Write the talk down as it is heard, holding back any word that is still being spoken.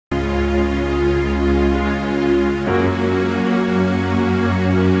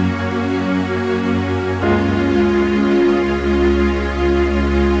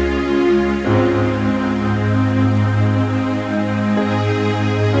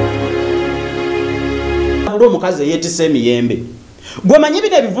oli omukazi yeetisse emiyembe gwe manyi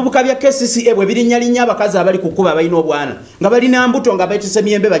bino ebivubuka bya KCCA bwe birinnyalinnya abakazi abali kukuba balina obwana nga balina mbuto nga beetisse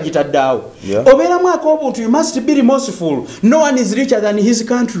emiyembe bagitaddaawo obeeramu ak'obuntu you must be remorseful no one is richer than his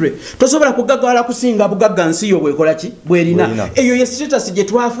country tosobola kugaggawala kusinga bugagga nsi yo bwekola ki bwerina eyo ye status gye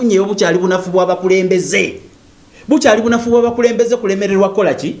twafunyeyo bukyali bunafu bw'abakulembeze kulemererwa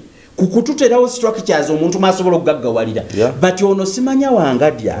kukola ki kukututerawo structures omuntu masobola okugaggawalira but ono simanya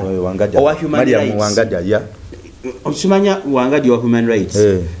Wangadya owa human rights osimanya Wangadya wa human rights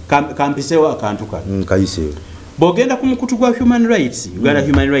kampisewo akantu kano kayiseyo bogenda ku mukutu gwa human rights Uganda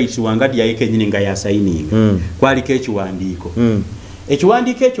human rights Wangadya yekenyini nga yasayininga kwaliko ekiwandiiko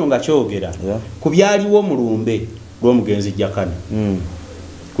ekiwandiiko ekyo nga kyogera ku byaliwo mu lumbe lw'omugenzi Jakana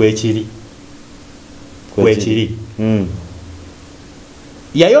kwekiri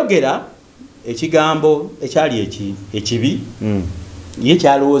yayogera ekigambo ekyali ekibi ye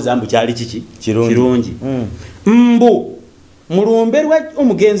kyalowooza mbu kyali kiki kirungi mbu mu lumbe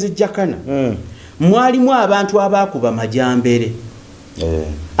lw'omugenzi Jakana mwalimu abantu abakuba majambere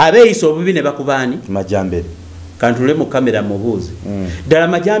abeeyisa obubi ne bakubaani majambere kantule mu kamera mubuuzi ddala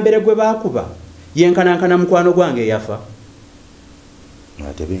majambere gwe bakuba yenkanankana mukwano gwange yafa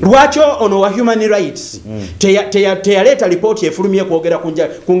lwakyo ono wa human rights teyaleeta lipooti efulumye kwogera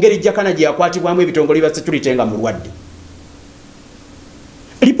ku ngeri Jakana gye yakwatibwamu ebitongole bya security nga mulwadde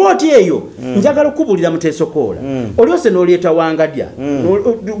lipooti eyo njagala okubulira muteesokoola olyose n'oleeta Wangadya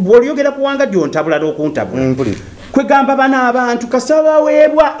bw'olyogera ku Wangadya ontabula n'okuntabula kwegamba bana abantu kasaba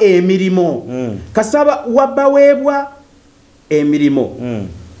baweebwa emirimu kasaba wabaweebwa emirimu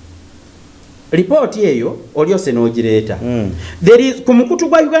Report eyo olyose n'ogireeta there is ku mukutu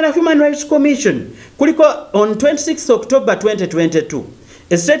gwa Uganda Human Rights Commission kuliko on 26 October 2022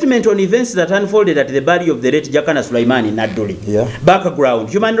 a statement on events that unfolded at the body of the late Jakana Sulaimani Nadduli. Background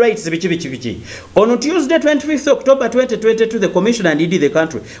human rights bichi. On Tuesday 25th October 2022 the commission and indeed the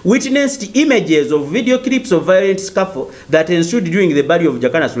country witnessed images of video clips of violent scuffle that ensued during the body of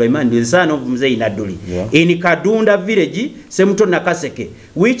Jakana Sulaimani, the son of Mzee Nadduli, in Kadunda village Semuto Nakaseke,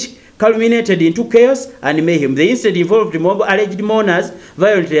 which culminated into chaos and mayhem. The incident involved alleged mourners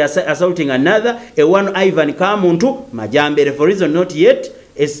violently assaulting another, a one Ivan Kamuntu Majambere, for reason not yet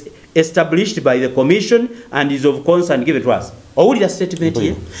established by the commission and is of concern. Give it to us. Owulira statement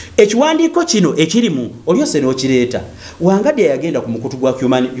ye ekiwandiiko kino ekirimu olyose n'okireeta Wangadya yagenda ku mukutu gwa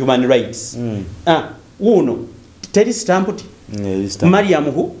human rights uno teri stamped Mariam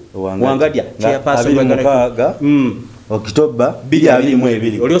Wangadya chairperson wa October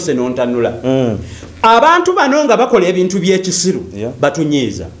 2022 olyose n'ontanula abantu bano nga bakola ebintu by'ekisiru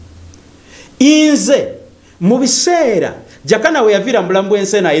batunyiiza inze mu biseera Jakana we yavira mulambu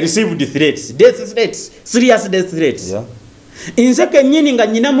ensena I received threats, death threats, serious death threats. Inze kenyini nga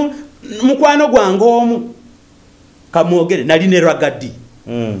nyina mukwano gwange omu kamwogere nali ne Ragadi.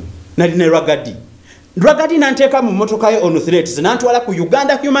 Ragadi nanteeka mu motoka ye on threats nantwala ku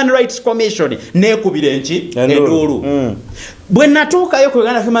Uganda Human Rights Commission nekubira enki enduulu. Bwe natuukayo ku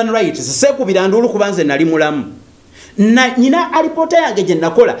Uganda Human Rights sekubira nduulu kubanze nali mulamu. Na nyina alipota yange gye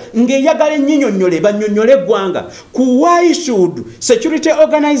nakola ngeyagala nyinyonyole banyonyole gwanga ku why should security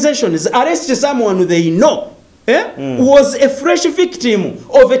organizations arrest someone they know was a fresh victim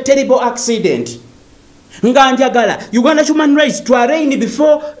of a terrible accident. Nganjagala Uganda Human Rights to arraign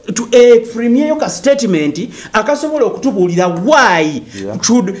before to a premier statement akasobola okutubulira why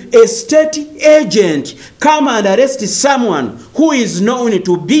should a state agent come and arrest someone who is known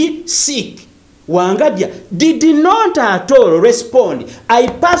to be sick. Wangadya did not at all respond. I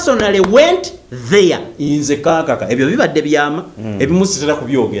personally went there. Inze Kankaka ebyo bibadde byama ebimusitira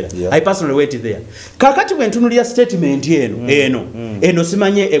kubyogera. I personally went there. Kakati bwe ntunulira statement eno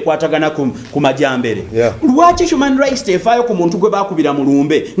simanye ekwatagana ku majambere. Lwaki human rights tefayo ku muntu gwe bakubira mu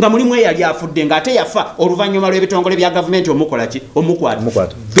lumbe nga mulimu eyali afudde nga ate yafa oluvannyuma lw'ebitongole bya government omukwata.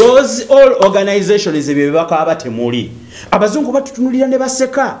 Those all organizations ebyo bakaba temuli. Abazungu batutunulira ne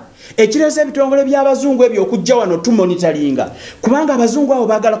baseka. Ekireze ebitongole by'abazungu ebyo okujja wano tumonitoringa kubanga abazungu abo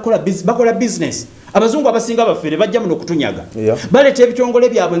bakola business. Abazungu abasinga bafere bajja muno kutunyaga baleta ebitongole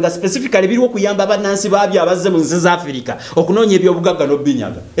byabwe nga specifically biriwo kuyamba abannansi baabyo abazze mu nsi za Africa okunoonya ebyobugagga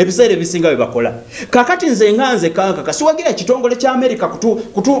n'obinyaga ebiseera ebisinga bye bakola. Kakati nze nganze Kankaka siwagira ekitongole kya America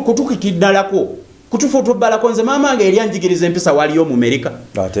kutukikiddalako kutufutubalako nze mama wange eryanjigiriza empisa waliyo mu Amerika.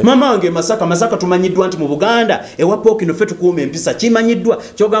 Mama wange Masaka tumanyiddwa nti mu Buganda ewa Pokino fe tukuuma empisa kimanyiddwa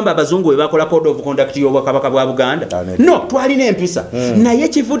kyogamba abazungu we bakola code of conduct y'obwakabaka bwa Buganda. No twalina empisa naye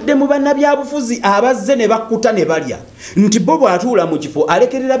kivudde mu bannabyabufuzi abazze ne bakkuta ne balya nti bo bw'atuula mu kifo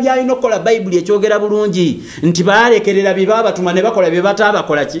alekerera byalina okukola Bayibuli ekyogera bulungi nti baalekerera bye babatuma ne bakola bye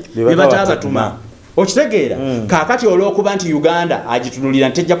bataabakola ki bye bataabatuma. okitegeera kakati olwokuba nti Uganda agitunulira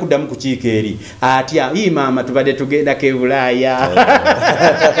ntejja kuddamu kukiika eri atya maama tubadde tugenda ke Bulaaya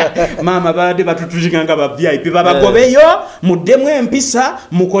maama badde batutuzinga nga ba VIP babagobeyo muddemu empisa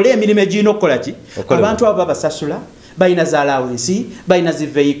mukole emirimu egirina okukola ki abantu abo babasasula balina za allowance balina zi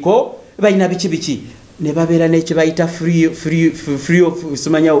vehicle balina biki ne babeera n'ekibayita free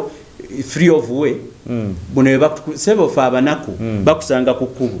of way buno bakusebofa abanaku bakusanga ku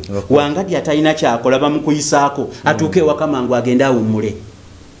kkubo wangati atalina kyakola bamukuyisaako atuuke ewaka mangu agenda awummule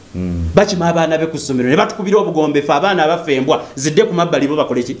bakima abaana be ku ssomero ne batukubira obugombe fe abaana abafembwa zidde ku mabbali bo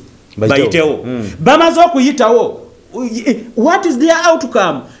bakole ki bayitewo bamaze okuyitawo what is their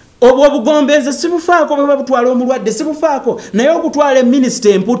outcome obwo obugombeze sibufaako bwe babutwala omulwadde sibufaako naye okutwala minisita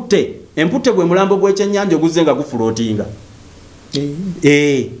emputte gwe mulambo gw'ekyennyanja oguzze nga gufulootinga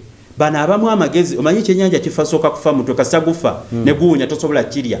bano abamu amagezi omanyi ekyennyanja kifasooka kufa mutwe kasita gufa ne guwunya tosobola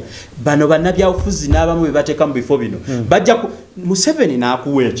kirya bano bannabyabufuzi n'abamu be bateeka mu bifo bino bajja Museveni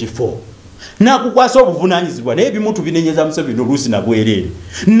n'akuwa ekifo n'akukwasa obuvunaanyizibwa naye ebimu tubinenyeza Museveni oluusi nabwereere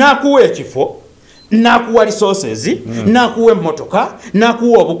n'akuwa ekifo n'akuwa resources n'akuwa emmotoka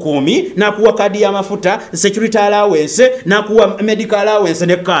n'akuwa obukuumi n'akuwa kadi y'amafuta security allowance n'akuwa medical allowance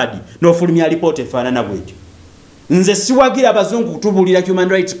ne kadi n'ofulumya alipoota efaanana bwetyo nze siwagira abazungu kutubulira human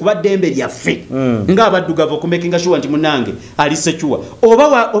rights kuba ddembe lyaffe ng'abaddugavu okumekinga sure nti munange ali secure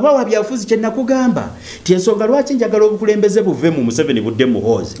oba wabyabufuzi kye nakugamba ti ensonga lwaki njagala obukulembeze buve mu Museveni budde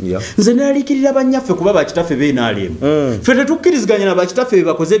muhoozi nze naliikirira banyaffe kuba bakitaffe beenaalemu ffe tetukkiriziganya na bakitaffe be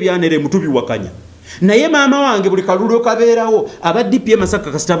bakoze ebyaneremu tubiwakanya naye maama wange buli kalulu kabeerawo abaddipi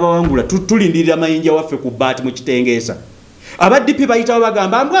Masaka kasita bawangula tulindirira mayinja waffe ku bbaati mu kitengeesa abaddipi bayitawo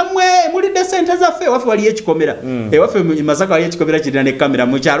bagamba mwe mulidde sente zaffe waffe waliyo ekikomera ewaffe Masaka waliyo ekikomera kirina ne kamera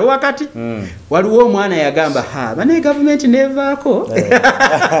mu kyalo wakati waliwo omwana yagamba bane gavumenti nevaako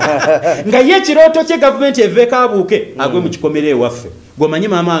nga ye ekirooto kye gavumenti eveeko abuuke agwe mu kikomera ewaffe gwomanyi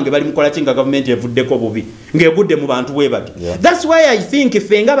maama wange bali mukola ki nga gavumenti evuddeko bubi ng'egudde mu bantu bwe bati that's why I think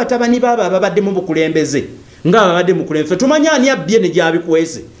ffe nga batabani baabo ababadde mu bukulembeze nga ababadde mu kulembeze tumanyi ani abbye ne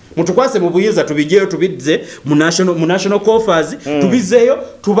gyabikwese mutukwase mu buyinza tubijeyo tubidze mu national coffers tubizeyo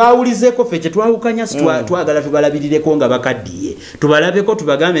tubawulizeko ffe twawukanya twagala tubalabirireko nga bakaddiye tubalabeko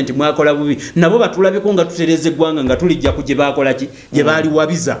tubagambe nti mwakola bubi nabo batulabeko nga tutereze eggwanga nga tulijja ku gye bakola ki gye baali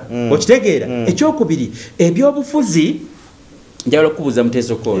wabiza okitegeera ekyokubiri ebyobufuzi njagala okubuuza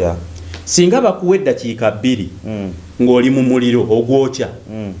Muteesa Okola singa bakuwa eddakiika 2 ng'oli mu muliro ogwokya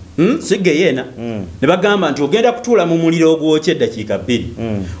sigge yeena ne bagamba nti ogenda kutuula mu muliro ogwokya eddakiika 2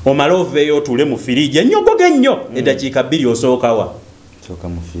 omala oveeyo otuule mu firiji ennyogoge ennyo eddakiika 2 osookawa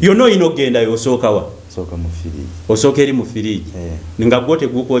yonna oyina okgendayo osookawa osooka eri mu firiji nga gwo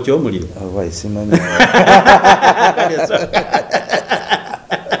teguukwokya omuliro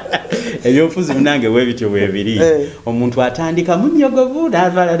ebyobufuzi munange bwebityo bwebiri omuntu atandika munyogovu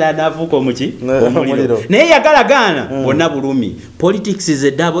n'avuuka omuki omuliro naye yagalagaana bonna bulumi politics is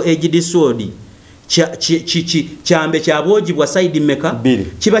a double-edged sword kyambe kyabwogibwa side meka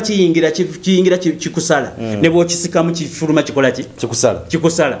kiba kiyingira kikusala ne bw'okisikamu kifuluma kikola ki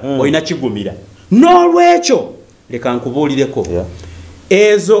kikusala olina kigumira n'olwekyo leka nkubuulireko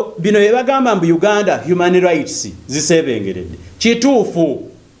ezo bino bye bagamba mu Uganda human rights zisebengeredde kituufu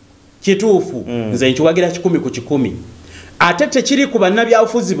nze nkiwagira 10 ku 10 ate tekiri ku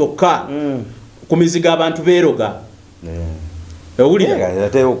bannabyabufuzi bokka ku mizigo abantu beeroga owulira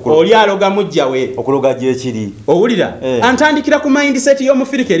oli aloga mujjawe okuloga gyekiri owulira antandikira ku mindset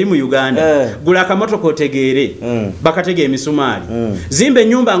y'omufirika eri mu Uganda gula akamotoka otegeere bakatega emisumaali zimba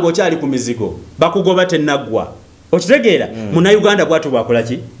ennyumba ng'okyali ku mizigo bakugoba tennaggwa okitegeera munnauganda bwatyo bwakola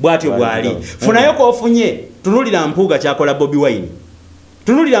ki bwatyo bwali funayo koofunye tunulira Mpuga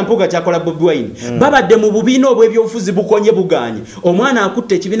kyakola Bobi Wine babadde mu bubiina obw'ebyobufuzi bukonye buganye omwana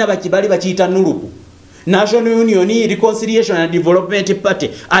akutte ekibiina bakibali bakiyita Nurupu National Union Reconciliation and Development Party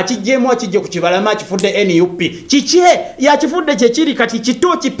akijjemu akijje ku kibalama akifudde NUP kikye yakifudde kyekiri kati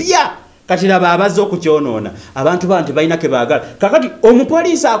kito kipya kati laba abazo okukyonoona abantu bantu balina ke baagala kakati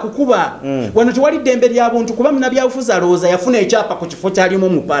omupoliisi akukuba wano tewali ddembe ly'abuntu kuba munnabyabufuzi alowooza yafuna ekyapa ku kifo kyalimu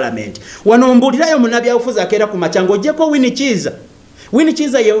mu parliament wano mbuulirayo munnabyabufuzi akeera ku macyango ojjeko Winnie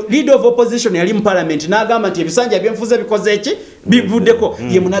Chiza ye leader of opposition yali mu parliament n'agamba nti ebisanja by'enfuza bikoze eki bivuddeko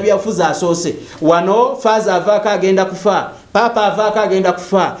ye munnabyabufuzi asoose wano Faaza avaako agenda kufa Papa avaako agenda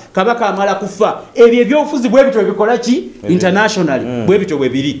kufa Kabaka amala kufa ebyo ebyobufuzi bwe bityo bikola ki internationally bwe bityo bwe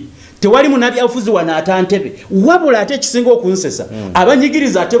biri tewali munnabyabufuzi wano atantebe wabula ate ekisinga okunsesa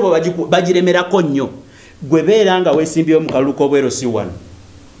abanyigiriza ate bagiremerako nnyo gwe beera nga weesimbyewo mu kalulu k'obwero si wano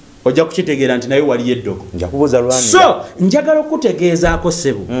ojja kukitegeera nti naye wali eddogo. So njagala okutegeezaako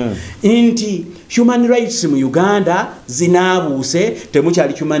ssebo nti human rights mu Uganda zinaabuuse,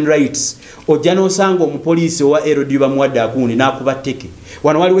 temukyali human rights. Ojja n'osanga omupoliisi owa LD bamuwadde akuuni n'akuba tteke.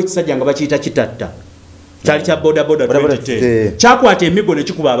 Wano waliwo ekisajja nga bakiyita kitatta. Kyali kya boda 2010. Kyakwata emigo ne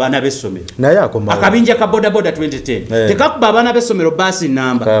kikuba abaana b'essomero. Akabinja ka boda 2010. Tekakuba abaana b'essomero basi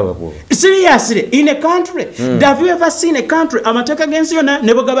namba. Seriously, in a country, have you ever seen a country amateeka g'ensi yonna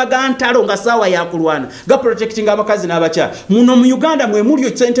ne bwe gaba ga ntalo nga ssaawa ya kulwana ga protecting abakazi n'abakyala? Muno mu Uganda mwe muli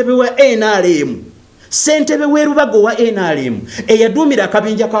ssentebe wa NRM. Ssentebe w'e Rubago wa NRM eyaduumira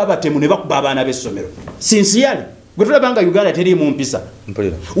akabinja k'abatemu ne bakuba abaana b'essomero. Sincerely. Gwetulabanga Uganda teri mu mpisa.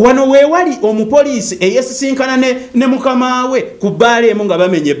 Wano weewali omupoliisi eyesisinkana ne mukama we ku bbaala emu nga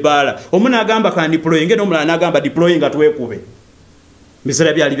bamenye ebbaala. Omu n'agamba ka deploying n'omulala n'agamba deploying nga twekube.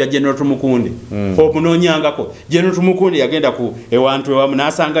 Biseera byali bya General Tumukunde. Omunoonyangako. General Tumukunde yagenda ku ewantu ewamu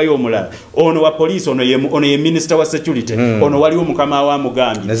n'asangayo omulala. Ono wa poliisi ono ye minister wa security. Ono waliwo mukama wa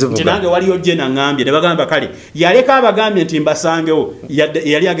mugambye. Nti nange waliyo Jena ngambye ne bagamba kale yaleka abagambye nti mbasangewo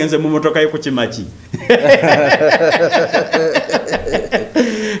yali agenze mu motoka ye ku kimaki.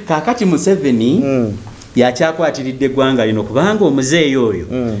 Kakati Museveni yakyakwatiridde eggwanga lino kubanga omuzeeyi oyo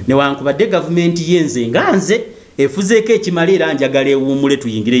newankubadde gavumenti yenze nga nze efuzeeko ekimala era njagala ewuumule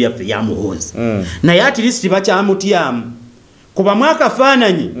tuyingire yaffe yamuhoozi naye at least bakyamutyamu kuba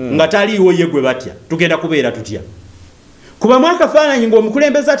mwakafaananyi nga taliiwo ye gwe batya tugenda kubeera tutya kuba mwakafaananyi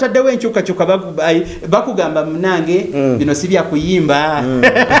ng'omukulembeze ataddewo enkyukakyuka bakugamba munange bino si bya kuyimba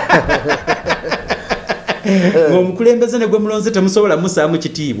ng'omukulembeze ne gwe mulonze temusobola musaamu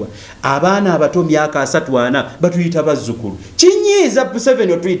kitiibwa abaana abato myaka 3-4 batuyita bazzukulu kinyiiza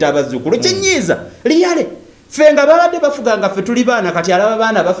 7 otuyita abazzukulu kinyiiza liyale ffe nga babadde bafuga nga ffe tuli baana kati alaba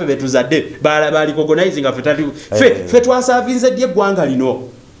baana baffe betuzadde bali organizing nga ffe twasaavinze ddi eggwanga lino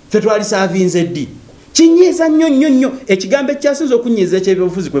ffe twalisaavinze ddi kinyiiza nnyo ekigambo ekyasinza okunyiiza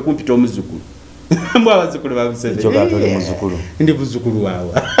ekyebyobufuzi kwe kumpita omuzzukulu mbw abazzukulu babusebe ndi buzzukulu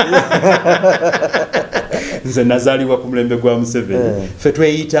waawa nze nazaalibwa ku mulembe gwa Museveni ffe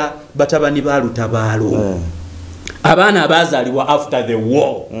tweyita batabani ba lutabaalo abaana abaazaalibwa after the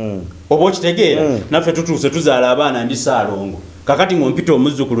war oba okitegeera naffe tutuuse tuzaala abaana ndi Saalongo kakati ng'ompita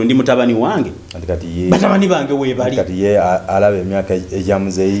omuzzukulu ndi mutabani wange batabani bange weebali alaba emyaka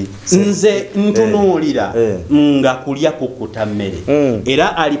egyamuzeeyi nze ntunuulira nga kulya kukkuta mmere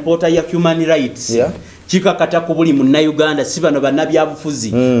era alipoota ya human rights kikakata ku buli munnayuganda si bano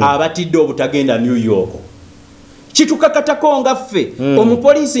bannabyabufuzi abatidde obutagenda New York kitukakatako nga ffe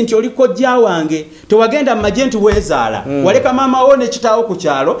omupoliisi nti oli kojja wange tewagenda mu magye nti weezaala waleka maama wo ne kitaawo ku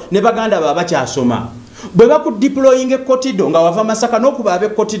kyalo ne baganda baba kyasoma bwe bakudeploying Kotido nga wava Masaka n'okuba abe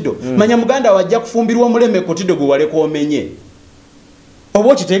Kotido manya muganda wajja kufumbirwa omuleme Kotido gwe waleka omenye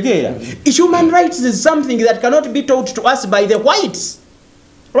oba okitegeera human rights is something that cannot be taught to us by the whites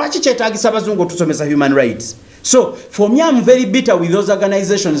lwaki kyetaagisa abazungu otusomesa human rights. So, for me, I'm very bitter with those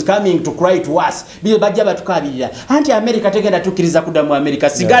organizations coming to cry to us. Bajja batukabirira. Anti America tegenda tukiriza kudda mu America.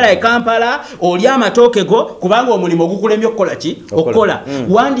 Sigala e Kampala, oli amatooke go kubanga omulimu ogukulemye okukola ki? Okukola.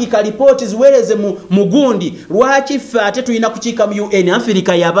 Wandiika report ziweereze mu gundi. Lwaki ffe ate tulina kukiika mu UN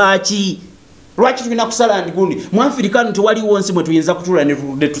Africa yabaaki? Lwaki tulina kusala ndigundi? Mu Africa tewali wonsi mwe tuyinza kutula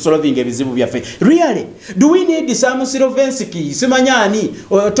ne tusolving ebizibu byaffe. Really? Do we need Sam Sirovensky, Simanyani,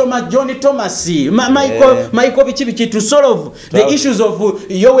 John Thomas, Michael Bichibichi to solve the issues of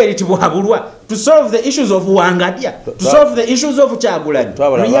Yoweri Tibuhaburwa, to solve the issues of Wangadia, to solve the issues of Kyagulanyi?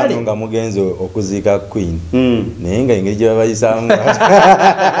 Really? Nga mugenzo okuziika Queen. Naye nga engeri gye babayisamu.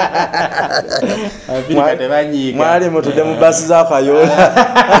 Mwali mutudde mu basi za Kayola.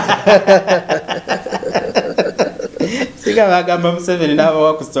 Siga bagamba Museveni n'aba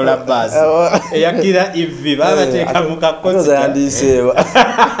wakusola basi eyakira ivi babateeka mu kakozi yandiseeba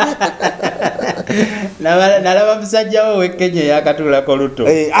nalaba musajja we Kenya yakatulako luto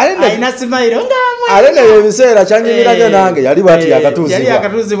alina simairo ngamwe alena ebiseera kyanyumirako nange yali bati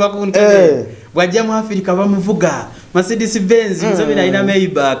yakatuzibwa ku ntebe bwajja mu Africa bamuvuga Mercedes Benz Museveni alina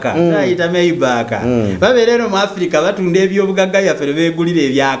Maybach ayita Maybach babeerero mu Africa batunda ebyobugagga byaffe beegulira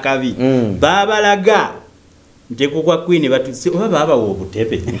ebyakabi babalaga Njeko kwa Queen batusi baba wo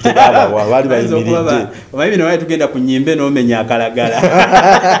butepe baba bali bayimiridde omayibi nawe tugenda kunyimbe no menya akalagala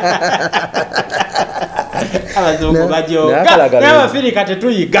abazungu bajoga n'Abafirika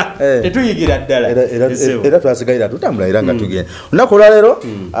tetuyigira ddala era twasigaira tutambula era nga tugenda unakola lero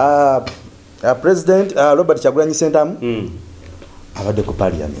president Robert Kyagulanyi Sentamu abadde ku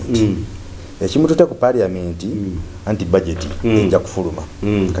parliament ekimututte ku parliament anti budget ejja kufuluma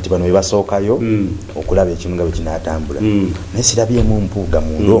kati bano we basookayo okulaba ekimu nga bwe kinaatambula naye sirabyemu Mpuga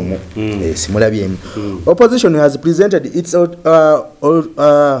munda omwo simulabyemu. Opposition has presented its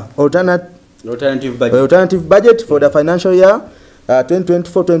alternative budget for the financial year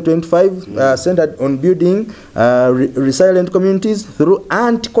 2024-2025 centered on building resilient communities through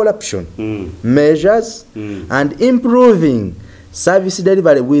anti-corruption measures and improving service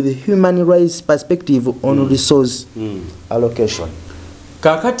delivery with human rights perspective on resource allocation.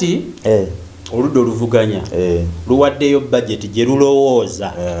 Kakati oludo oluvuganya luwaddeyo budget gye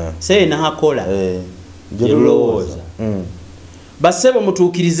lulowooza se naakola gye lulowooza basebo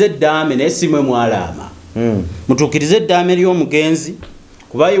mutuukirize eddaame naye si mwe mwalaama mutuukirize eddaame ly'omugenzi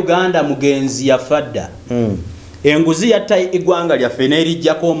kuba Uganda mugenzi yafadda enguzi yatta eggwanga lyaffe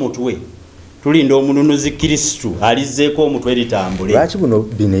n'erijjako omutwe tulinda omununuzi Kristu alizzeeko omutwe litambule. Lwaki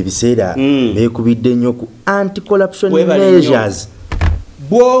bino ebiseera beekubidde nnyo ku anti-corruption measures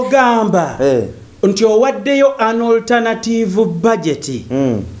bw'ogamba nti owaddeyo an alternative budget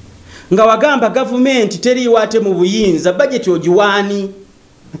nga wagamba gavumenti teriiwo ate mu buyinza budget ogiwaani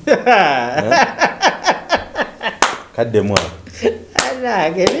kaddemu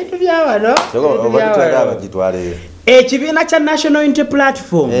ebintu bya wano ekibiina kya National Unity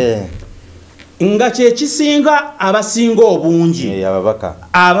Platform nga kye kisinga abasinga obungi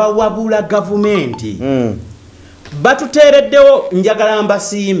abawabula gavumenti batuteereddewo njagala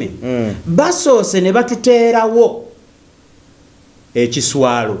mbasiime basoose ne batuteerawo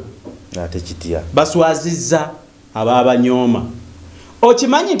ekiswalo baswazizza ababanyooma.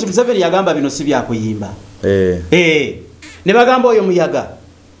 Okimanyi nti Museveni yagamba bino si byakuyimba ne bagamba oyo muyaga.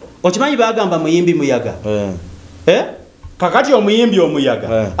 Okimanyi bagamba muyimbi muyaga kakati omuyimbi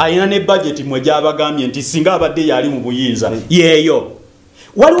omuyaga ayina ne budget mwe gyabagambye nti singa abadde yali mu buyinza yeeyo.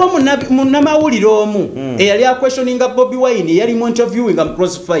 Waliwo munnamawulire omu eyali questioninga Bobi Wine yali mu interviewing am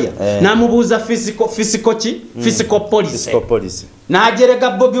crossfire namubuuza physical policy najerega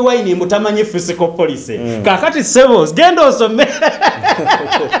Bobi Wine mutamanyi physical policy kakati sevos genda osome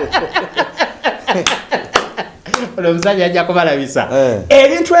omusajja ajja kubalabisa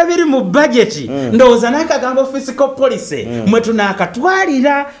ebintu ebiri mu budget ndowooza n'akagambo physical policy mwe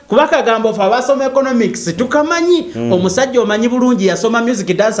tunaakatwalira kuba akagambo fe abasoma economics tukamanyi omusajja omanyi bulungi yasoma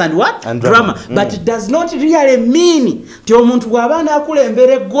music dance and what drama but it does not really mean ti omuntu bw'aba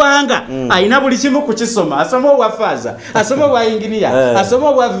anaakulembera eggwanga ayina buli kimu kukisoma asoma obwa faza asoma obwa engineer asoma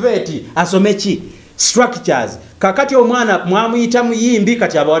obwa veti asome ki structures. Kakati omwana mwamuyita muyimbi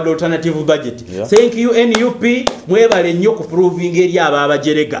kati abawadde alternative budget. Thank you NUP mwebale nnyo ku proving eri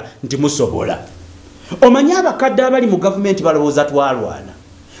ababajerega nti musobola. Omanyi abakadde abali mu government balowooza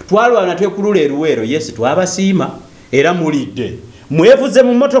twalwana twekulula eruweero yes twabasiima era mulidde mwevuze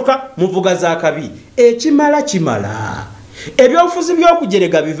mu motoka muvuga za kabi ekimala ebyobufuzi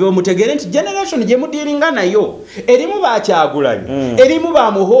by'okujerega bive omutegere nti generation gye mudiringa nayo erimu bakyagulanyi erimu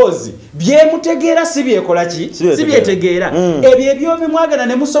bamuhoozi byemutegeera si byekola ki si byetegeera ebyo ebyobe mwagana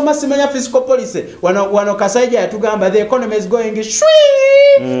ne musoma simanya physical policy wano Kasajja yatugamba the economy is going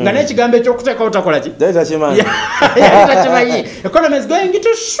shwii nga n'ekigambo ekyokuteeka otakola ki takimanyi economy is going to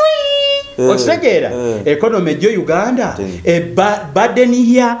shwii okitegeera economy gyo Uganda burden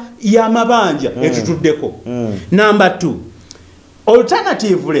y'amabanja etutuddeko. Number 2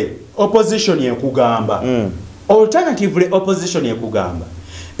 alternatively opposition yekugamba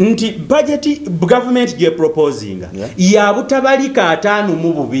nti budget government gye proposing ya butabalika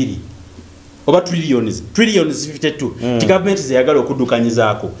 5 oba trillions 52 ti government zeyagala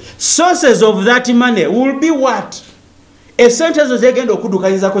okuddukanyizaako. Sources of that money will be what? Esente ezo zegenda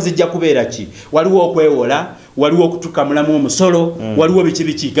okuddukanyizaako zijja kubeera ki? Waliwo okwewola, waliwo okutukamulamu omusolo, waliwo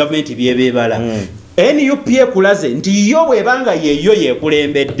biki government byebebala. NUP kulaze nti yo bwebanga yeyo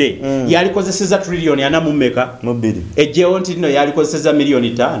yekulembedde yalikozeseza trillion 4 ejjewo nti lino yalikozeseza million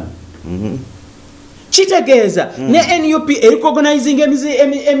 5 kitegeeza ne NUP recognizing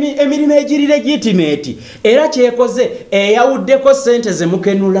emirimu egiri legitimate era kyekoze eyawuddeko sente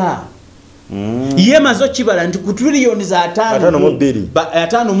zemukenula yemazo kibala nti ku trillion za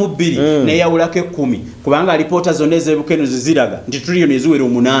 5 neyawulako 10 kubanga alipoota zonna ez'ebukenuzi ziraga nti trillion eziwera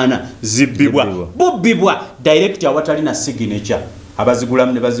 8 bubbibwa direct awatali na signature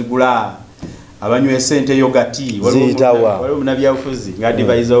abazigulamu ne bazigula abanywa esente yogati waliwo munabyabufuzi nga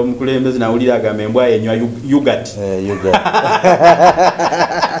advise omukulembeze nawulira agamba embwa yenywa yogati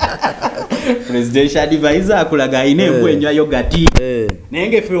presidential advisor akulaga ayina embwenywa yogati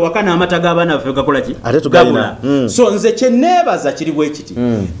nenge ffe wakana amata g'abaana baffe gakola ki gabula so nze kye neebaza kiri bwe kiti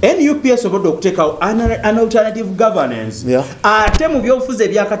NUP esobodde okuteekawo an alternative governance ate mu byobufuzi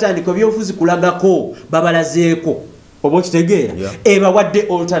ebyakatandika byobufuzi kulagako babalazeeko oba okitegeera ebawadde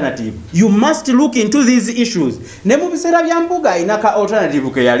alternative. You must look into these issues. Ne mu biseera bya Mpuga ayinaka alternative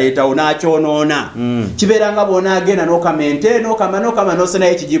ke yaleetawo n'akyonoona kibeera nga bw'ona agenda n'okamente n'okama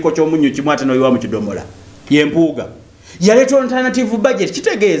n'osenayo ekijiiko ky'omunnyo kimu ate n'oyiwa mu kidomola ye Mpuga yaleeta alternative budget.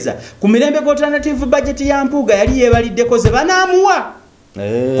 Kitegeeza ku mirembe alternative budget ya Mpuga yali yeebaliddeko ze banaamuwa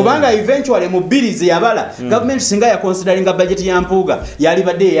kubanga eventually mu bills yabala government singa ya considering budget ya Mpuga yali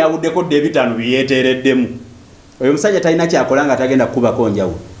badde yawuddeko debitano byeteereddemu oyo musajja talina kyakolanga atagenda kubako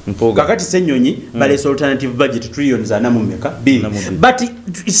njawulo kakati Ssenyonyi balesa alternative budget trillions ana mu meka bill but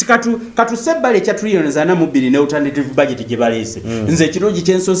katu sebale cha trillions ana mu bill ne alternative budget gye balese nze kirungi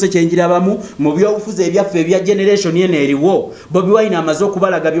kyensonse kyenjirabamu mu byobufuzi ebyaffe ebya generation yene eriwo Bobi Wine amaze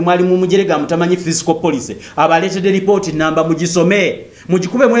okubalaga bimwali mu mujerega mutamanyi fiscal policy abaletede report namba mugisome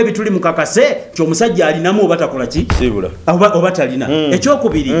mujikube mwe bituli mukakase kyo musajja alinamu obatakola ki sibula obatalina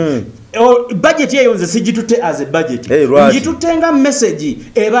ekyokubiri budget yeyo nze sijitute as a budget ngitutenga message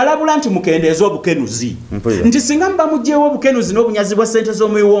ebalabula nti mukendezo obukenuzi nti singa mba mujjewo obukenuzi n'obunyazi bwa sente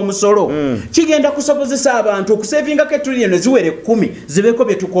z'omuyi w'omusolo kigenda kusobozesa abantu okusevinga ke trillion ziwere 10 zibeko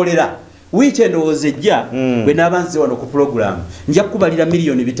bye tukolera weekend ozejja bwe nabanze wano ku program nja kubalira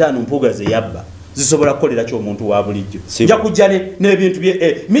milioni 5 Mpuga ze yabba zisobola kukolera kyo omuntu wa bulijjo nja kujja n'ebintu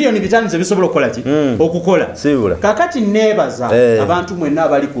bye milioni 5 ze bisobola okukola ki okukola kakati nebaza abantu mwenna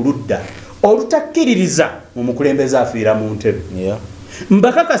abali ku ludda olutakkiririza mu mukulembeze afiira mu ntebe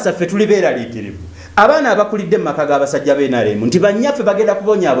mbakakasa ffe tuli beeraliikirivu abaana abakulidde mu maka g'abasajja b'NRM nti banyaffe bagenda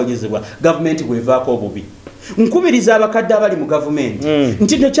kubonyaabonyezebwa gavumenti bwevaako obubi nkubiriza abakadde abali mu gavumenti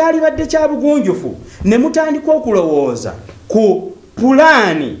nti tekyali badde kya bugunjufu ne mutandika okulowooza ku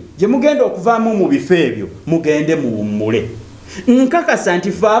pulaani gye mugenda okuvaamu mu bifo ebyo mugende muwummule nkakasa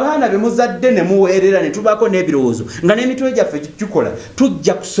nti ffe abaana be muzadde ne muweerera ne tubaako n'ebirowoozo nga n'emitwe gyaffe gikola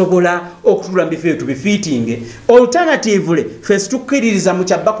tujja kusobola okutula mu bifo ebyo tubifiitinge alternatively ffe situkkiririza mu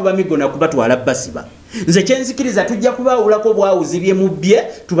kyabba kuba migona kubatwala basiba nze kyenzikiriza tujja kubaawulako bwawuzi bye mubbye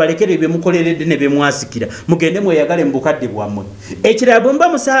tubalekere bye mukoleredde ne bye mwasikira mugende mweyagale mu bukadde bwammwe ekirala bwe mba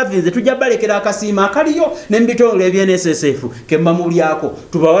musaavinze tujja balekera akasiima akaliyo n'ebitongole eby'NSSF ke mba mulyako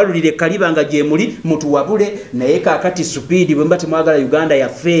tubawalulire kaliba nga gye muli mutuwabule naye kaakati supiidi bwe mba temwagala Uganda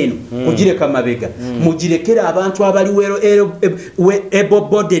yaffe eno kugireka mabega mugirekera abantu abaliwo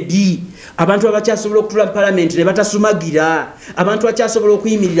able-bodied abantu abakyasobola okutula mu parliament ne batasumagira abantu bakyasobola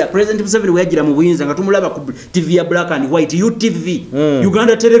okuyimirira President Museveni weyagira mu buyinza nga tumulaba ku TV ya black and white UTV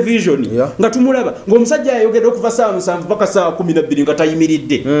Uganda television nga tumulaba ng'omusajja ayogedde okuva saawa 7 mpaka saawa 12 nga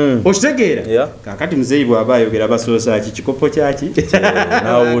tayimiridde okitegeera kakati muzeeyi bw'aba ayogera basoosa ki kikopo kyaki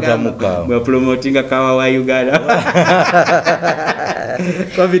nawo utamuka mwe promotinga kawa wa Uganda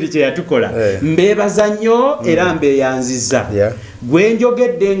covid kye yatukola mbeebaza nnyo era mbeeyanziza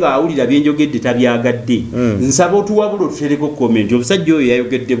gwenjogedde nga awulira byenjogedde tabyagadde nsaba otuwabula otutereko comment obusajja oyo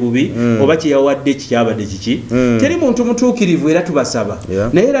yayogedde bubi oba kyeyawadde kikyabadde kiki teri muntu mutuukirivu era tubasaba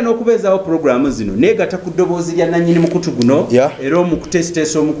naye era n'okubeezaawo programu zino neegata ku ddoboozi lya nannyini mukutu guno era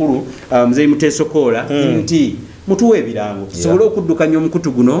omukutesiteesa omukulu muzeeyi Muteesa Koola nti mutuwe ebirango tusobole okuddukanya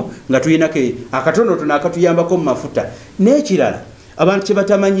omukutu guno nga tulinako akatonotono akatuyambako mu mafuta n'ekirala abantu kye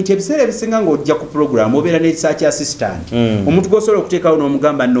batamanyi nti ebiseera ebisinga ng'ojja ku program obeera ne research assistant omuntu gw'osobola okuteekawo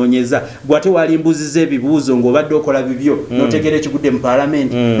n'omugamba nnoonyeza gwate walimbuziza ebibuuzo ng'obadde okola bibyo n'otegera ekigudde mu parliament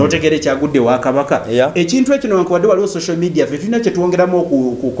n'otegera ekyagudde wa kabaka ekintu ekyo newankubadde waliwo social media ffe tulina kye twongeramu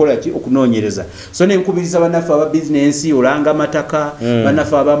okukola ki okunoonyereza so ne nkubiriza bannaffe aba bizinensi olanga amataka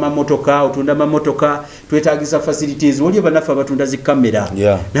bannaffe abamamotoka otunda mamotoka twetaagisa facilities waliyo bannaffe abatunda zikamera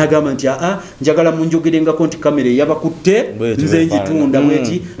n'agamba nti njagala munjogerengako nti kamera eyabakutte nze tunda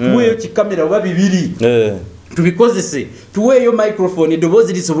mweti tuweyo kikamera oba bibiri tubikozese tuweyo microphone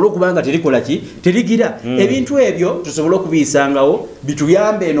eddoboozi lisobola okubanga terikola ki terigira ebintu ebyo tusobola okubiyisangawo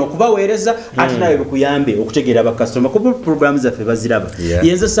bituyambe eno okubaweereza ate nawe bikuyambe okutegeera bakasitoma kuba programu zaffe baziraba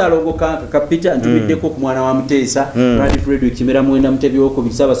yenze Saalongo Kankaka Peter ntumiddeko ku mwana wa Muteesa Brad Frederick Kimera mwenda Mutebyoko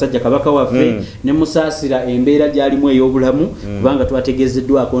Bisabasajja Kabaka waffe ne musaasira embeera gyalimu ey'obulamu kubanga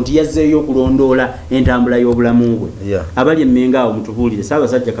twategeezeddwako nti yazzeeyo okulondoola entambula y'obulamu bwe abali emmenga awo mutubuulire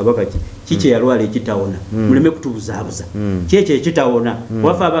Ssaabasajja Kabaka kiki yalwala ekitawona muleme kutubuzaabuza kyekyo ekitawona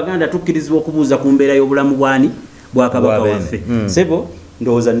waffe Abaganda tukkirizibwa okubuuza ku mbeera y'obulamu bwa Kabaka waffe sebo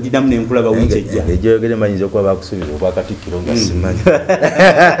ndowooza ndinamu nenkulaba wiiki ejja ejyogere manyinza okuba bakusuubira obwakatikkiro nga simanyi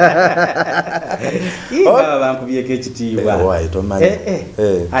Iba bankubyeko ekitiibwa.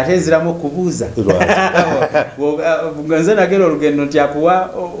 Ate nziramu okubuuza. Nze nagera olugendo nti akuwa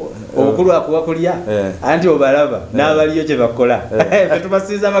obukulu akuwa kulya anti obalaba n'abaliyo kye bakola. Ffe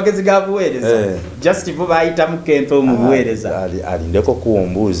tubasiiza amagezi ga buweereza. Just bo bayitamu kempe mu buweereza. Alindeko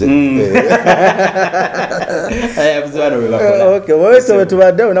kuwumbuuze. Okay,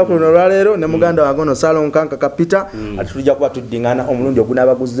 tubadde olunaku luno olwaleero ne muganda wange ono Salon Kankaka Peter ati tujja kuba tuddingana omulundi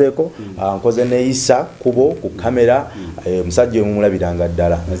ogunaabaguzeeko nkoze ne Isa kubo ku kamera musajja omumulabiranga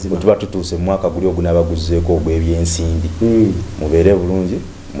ddala tuba tutuuse mu mwaka guli ogunaabaguzeeko ogw'ebyensimbi mubeere bulungi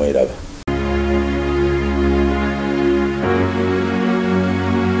mweraba.